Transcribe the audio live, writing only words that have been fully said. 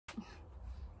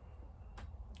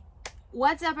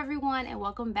What's up, everyone, and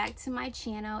welcome back to my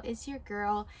channel. It's your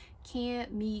girl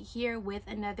Cammy here with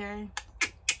another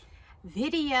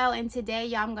video, and today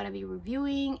y'all, I'm going to be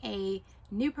reviewing a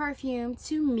new perfume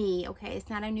to me. Okay, it's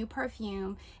not a new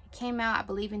perfume. It came out, I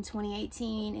believe, in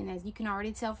 2018, and as you can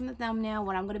already tell from the thumbnail,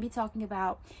 what I'm going to be talking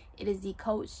about, it is the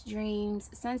Coach Dreams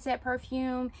Sunset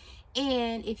perfume.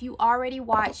 And if you already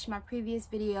watched my previous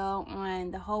video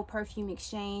on the whole perfume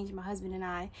exchange, my husband and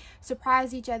I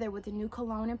surprised each other with a new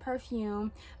cologne and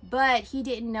perfume, but he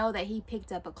didn't know that he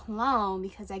picked up a cologne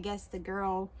because I guess the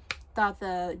girl thought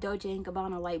the Dolce &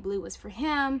 Gabbana light blue was for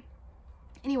him.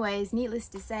 Anyways, needless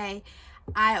to say,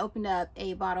 I opened up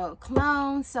a bottle of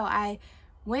cologne, so I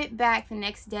went back the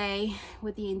next day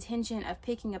with the intention of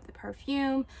picking up the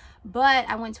perfume, but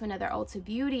I went to another Ulta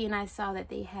Beauty and I saw that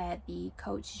they had the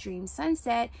Coach Dream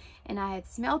Sunset, and I had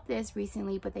smelled this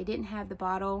recently, but they didn't have the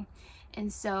bottle.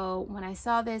 And so when I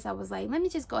saw this, I was like, let me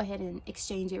just go ahead and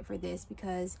exchange it for this,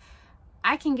 because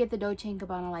I can get the Dolce &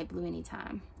 Gabbana light blue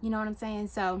anytime. You know what I'm saying?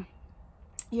 So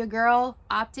your girl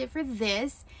opted for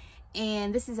this,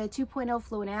 and this is a 2.0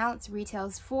 fluid ounce,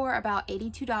 retails for about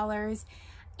 $82.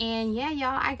 And yeah,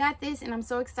 y'all, I got this and I'm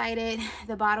so excited.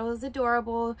 The bottle is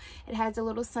adorable. It has a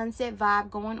little sunset vibe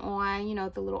going on, you know,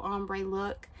 the little ombre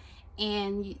look,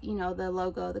 and you know, the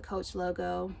logo, the Coach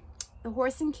logo, the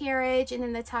horse and carriage, and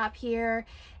then the top here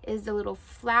is the little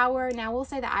flower. Now, we'll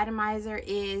say the atomizer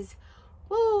is,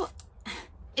 woo,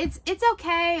 it's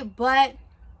okay, but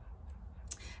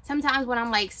sometimes when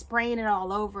I'm like spraying it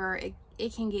all over,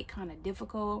 it can get kind of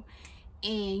difficult,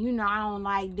 and you know, I don't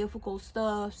like difficult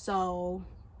stuff, so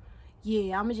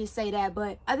yeah, I'm gonna just say that.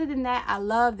 But other than that, I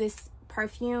love this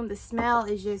perfume. The smell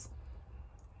is just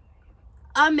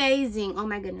amazing. Oh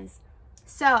my goodness.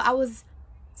 So I was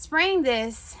spraying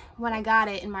this when I got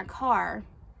it in my car,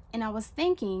 and I was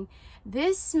thinking,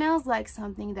 this smells like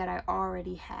something that I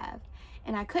already have,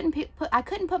 and I couldn't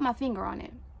put my finger on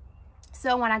it.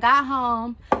 So when I got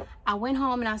home, I went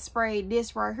home and I sprayed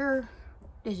this right here,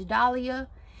 this Dahlia,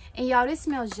 and y'all, this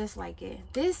smells just like it.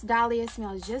 This Dahlia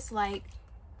smells just like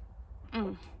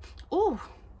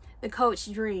the Coach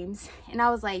Dreams. And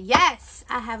I was like, yes,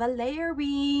 I have a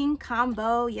layering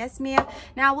combo. Yes, ma'am.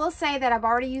 Now I will say that I've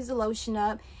already used the lotion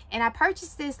up, and I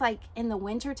purchased this like in the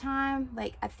winter time,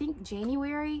 like I think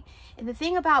January. And the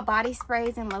thing about body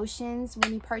sprays and lotions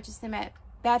when you purchase them at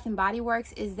Bath and Body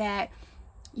Works is that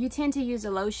you tend to use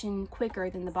the lotion quicker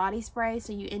than the body spray,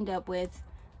 so you end up with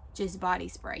just body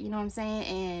spray, you know what I'm saying?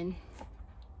 And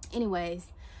anyways,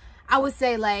 I would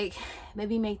say like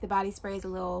maybe make the body sprays a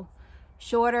little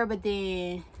shorter, but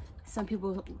then some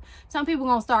people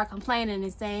gonna start complaining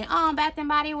and saying, oh, Bath and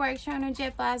Body Works trying to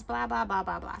jet flies, blah blah blah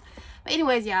blah blah. But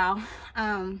anyways, y'all,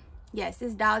 yes,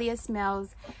 this Dahlia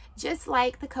smells just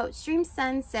like the Coach Dream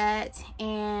Sunset,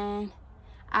 and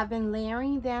I've been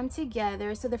layering them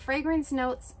together. So the fragrance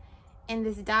notes in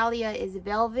this Dahlia is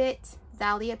velvet,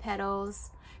 dahlia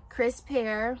petals, crisp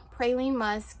pear, praline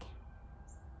musk,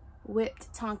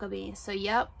 whipped tonka bean. So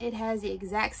yep, it has the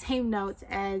exact same notes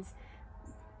as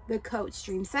the Coach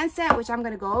Dream Sunset, which I'm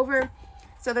going to go over.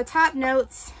 So the top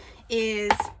notes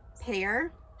is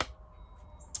pear,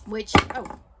 which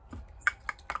the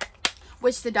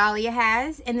Dahlia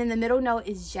has, and then the middle note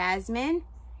is jasmine,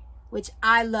 which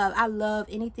I love. I love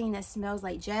anything that smells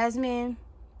like jasmine.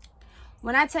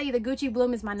 When I tell you the Gucci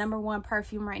Bloom is my #1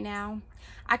 perfume right now,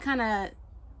 I kind of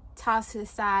toss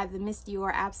aside the Miss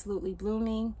Dior Absolutely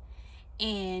Blooming,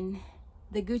 and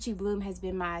the Gucci Bloom has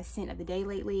been my scent of the day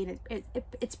lately, and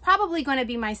it's probably going to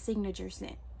be my signature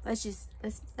scent. Let's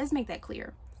make that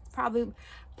clear. It's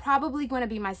probably going to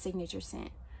be my signature scent.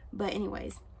 But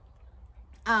anyways,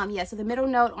 yeah, so the middle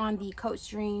note on the Coach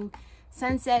Dream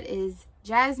Sunset is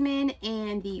jasmine,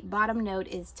 and the bottom note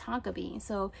is tonka bean.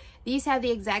 So these have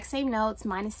the exact same notes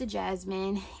minus the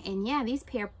jasmine, and yeah, these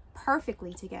pair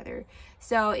perfectly together.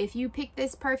 So if you pick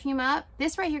this perfume up,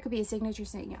 this right here could be a signature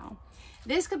scent, y'all.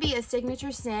 This could be a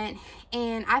signature scent,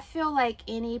 and I feel like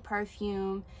any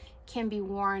perfume can be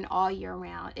worn all year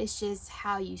round. It's just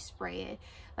how you spray it.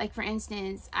 Like for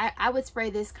instance, I would spray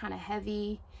this kind of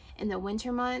heavy in the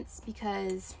winter months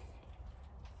because,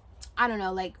 I don't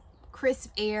know, like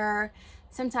crisp air,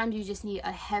 sometimes you just need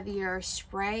a heavier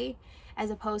spray, as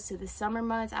opposed to the summer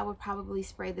months. I would probably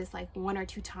spray this like 1 or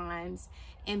 2 times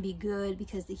and be good,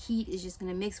 because the heat is just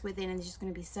going to mix with it and it's just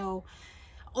going to be so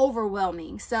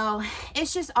overwhelming. So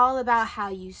it's just all about how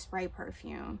you spray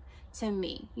perfume, to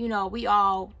me. You know, we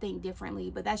all think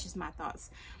differently, but that's just my thoughts.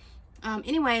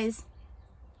 Anyways,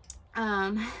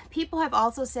 people have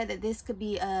also said that this could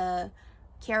be a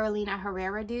Carolina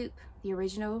Herrera dupe, the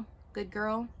original Good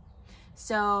Girl.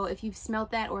 So if you've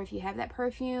smelt that, or if you have that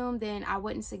perfume, then I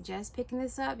wouldn't suggest picking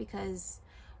this up, because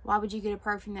why would you get a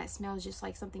perfume that smells just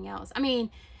like something else? I mean,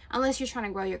 unless you're trying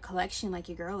to grow your collection like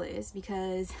your girl is,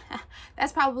 because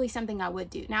that's probably something I would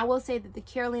do. Now, I will say that the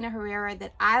Carolina Herrera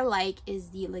that I like is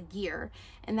the Laguerre,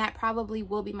 and that probably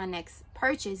will be my next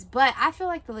purchase. But I feel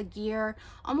like the Laguerre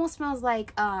almost smells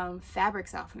like fabric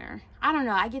softener. I don't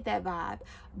know, I get that vibe,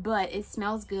 but it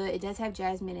smells good. It does have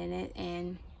jasmine in it,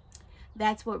 and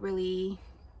that's what really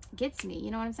gets me, you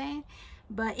know what I'm saying?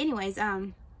 But anyways,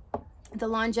 the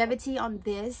longevity on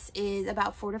this is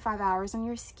about 4 to 5 hours on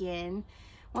your skin.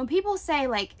 When people say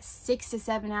like 6 to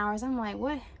 7 hours, I'm like,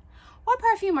 what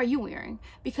perfume are you wearing?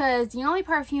 Because the only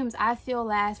perfumes I feel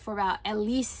last for about at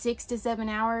least 6 to 7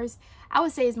 hours, I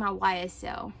would say, is my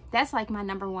YSL. That's like my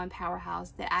 #1 powerhouse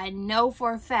that I know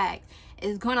for a fact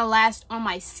is gonna last on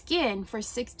my skin for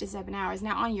 6 to 7 hours.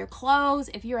 Now, on your clothes,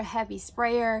 if you're a heavy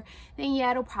sprayer, then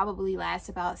yeah, it'll probably last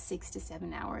about 6 to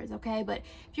 7 hours, okay? But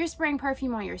if you're spraying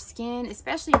perfume on your skin,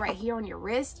 especially right here on your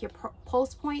wrist, your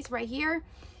pulse points right here,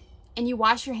 and you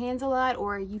wash your hands a lot,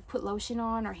 or you put lotion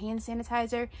on or hand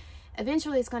sanitizer,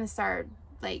 eventually it's going to start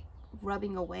like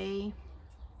rubbing away,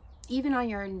 even on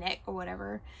your neck or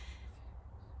whatever.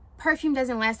 Perfume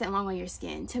doesn't last that long on your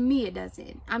skin. To me, it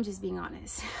doesn't. I'm just being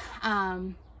honest.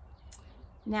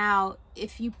 Now,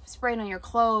 if you spray it on your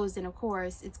clothes, then of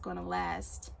course it's going to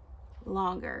last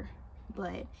longer.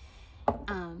 But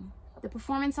the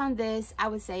performance on this, I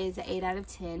would say, is an 8 out of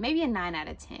 10, maybe a 9 out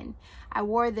of 10. I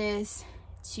wore this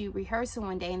to rehearsal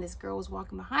one day, and this girl was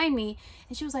walking behind me,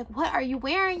 and she was like, "What are you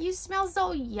wearing? You smell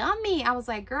so yummy." I was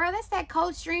like, "Girl, that's that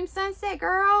Coldstream Sunset,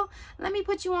 girl. Let me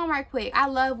put you on right quick." I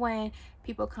love when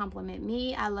people compliment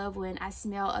me. I love when I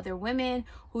smell other women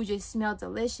who just smell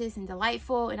delicious and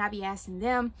delightful, and I be asking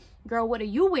them, "Girl, what are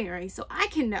you wearing?" So I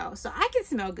can know, so I can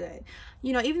smell good.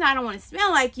 You know, even though I don't want to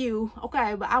smell like you,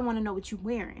 okay, but I want to know what you're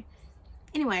wearing.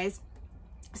 Anyways,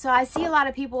 so I see a lot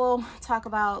of people talk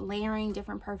about layering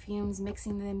different perfumes,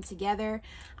 mixing them together.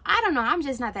 I don't know. I'm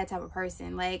just not that type of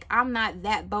person. Like, I'm not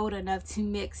that bold enough to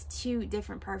mix 2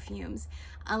 different perfumes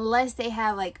unless they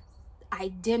have like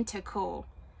identical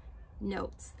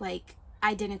notes, like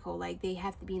identical, like they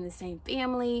have to be in the same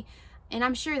family. And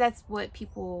I'm sure that's what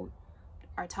people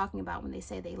are talking about when they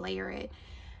say they layer it.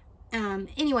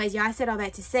 Anyways, y'all, I said all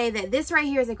that to say that this right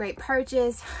here is a great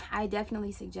purchase. I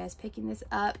definitely suggest picking this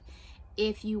up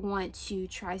if you want to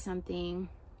try something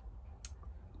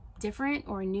different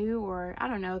or new, or I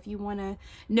don't know, if you want to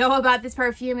know about this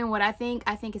perfume and what I think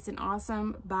it's an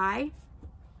awesome buy.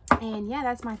 And yeah,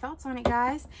 that's my thoughts on it,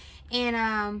 guys.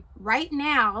 And right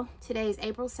now, today is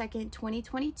April 2nd,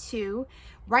 2022.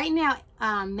 Right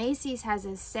now, Macy's has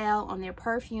a sale on their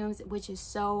perfumes, which is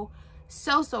so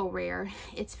rare.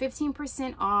 It's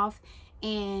 15% off.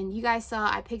 And you guys saw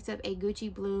I picked up a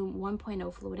Gucci Bloom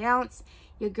 1.0 fluid ounce.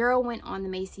 Your girl went on the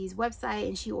Macy's website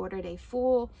and she ordered a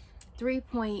full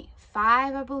 3.5,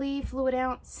 I believe, fluid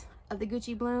ounce of the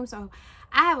Gucci Bloom. So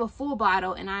I have a full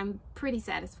bottle and I'm pretty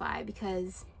satisfied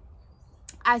because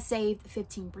I saved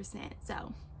 15%.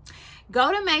 So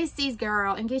go to Macy's,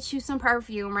 girl, and get you some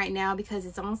perfume right now because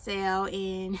it's on sale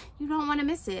and you don't want to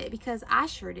miss it, because I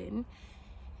sure didn't.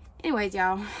 Anyways,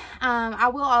 y'all, I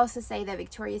will also say that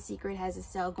Victoria's Secret has a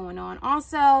sale going on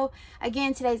also.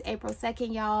 Again, today's April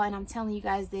 2nd, y'all, and I'm telling you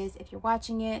guys this, if you're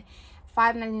watching it,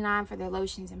 $5.99 for their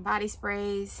lotions and body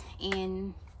sprays.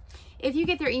 And if you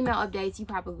get their email updates, you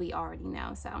probably already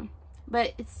know. So,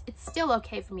 but it's still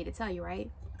okay for me to tell you, right?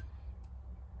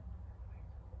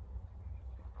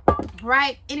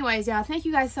 Right. Anyways, y'all, thank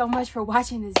you guys so much for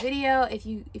watching this video. If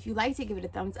you liked it, give it a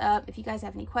thumbs up. If you guys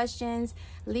have any questions,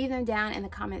 leave them down in the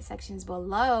comment sections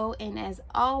below. And as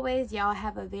always, y'all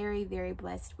have a very, very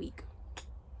blessed week.